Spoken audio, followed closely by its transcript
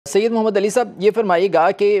सैयद मोहम्मद अली साहब, ये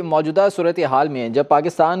फरमाइएगा कि मौजूदा सूरत हाल में जब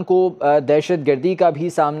पाकिस्तान को दहशत गर्दी का भी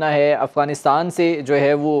सामना है, अफ़गानिस्तान से जो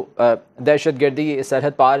है वो दहशत गर्दी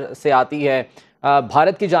सरहद पार से आती है,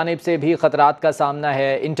 भारत की जानिब से भी ख़तरात का सामना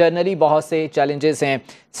है, इंटरनली बहुत से चैलेंजेस हैं,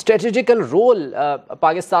 स्ट्रेटजिकल रोल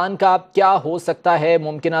पाकिस्तान का क्या हो सकता है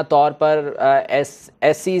मुमकिन तौर पर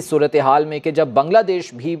ऐसी सूरत हाल में कि जब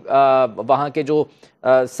बांग्लादेश भी वहाँ के जो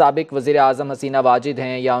साबिक वज़ीर आज़म हसीना वाजिद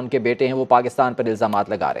हैं या उनके बेटे हैं वो पाकिस्तान पर इल्ज़ामात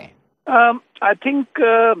लगा रहे हैं? I think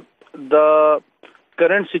the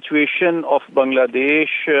current situation of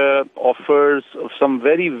Bangladesh offers some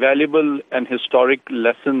very valuable and historic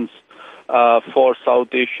lessons for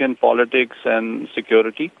South Asian politics and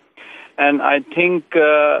security. And I think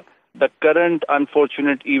the current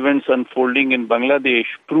unfortunate events unfolding in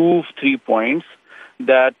Bangladesh prove 3 points: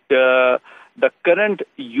 that the current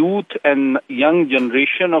youth and young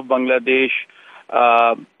generation of Bangladesh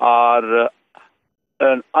are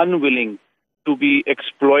unwilling to be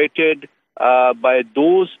exploited by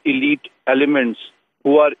those elite elements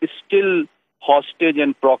who are still hostage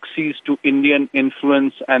and proxies to Indian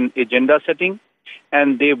influence and agenda setting,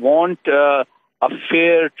 and they want a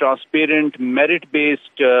fair, transparent,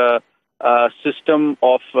 merit-based system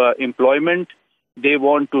of employment. They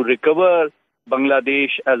want to recover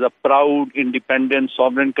Bangladesh as a proud, independent,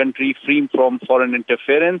 sovereign country free from foreign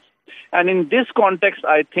interference. And in this context,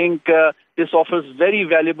 I think this offers very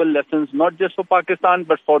valuable lessons, not just for Pakistan,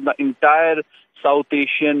 but for the entire South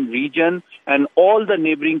Asian region and all the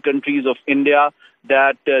neighboring countries of India,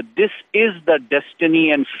 that this is the destiny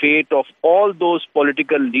and fate of all those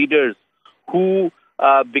political leaders who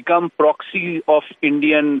become proxy of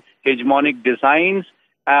Indian hegemonic designs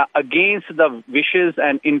against the wishes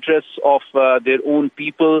and interests of their own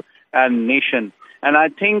people and nation. And I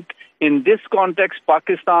think in this context,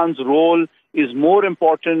 Pakistan's role is more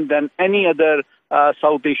important than any other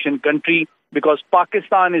South Asian country, because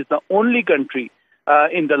Pakistan is the only country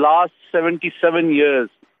in the last 77 years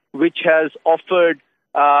which has offered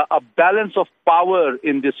a balance of power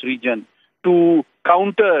in this region to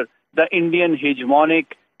counter the Indian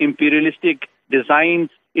hegemonic imperialistic designs,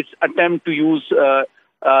 its attempt to use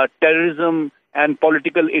terrorism and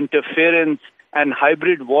political interference and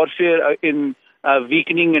hybrid warfare in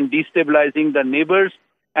weakening and destabilizing the neighbors.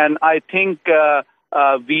 And I think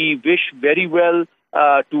we wish very well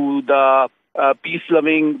to the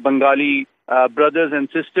peace-loving Bengali brothers and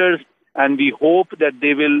sisters, and we hope that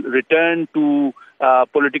they will return to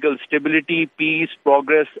political stability, peace,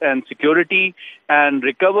 progress, and security, and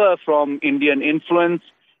recover from Indian influence,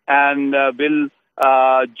 and will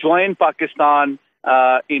join Pakistan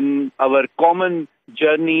in our common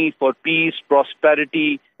journey for peace,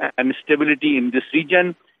 prosperity, and stability in this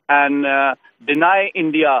region, and deny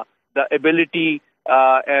India the ability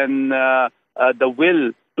and the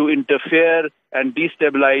will to interfere and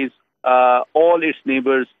destabilize all its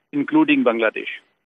neighbors, including Bangladesh.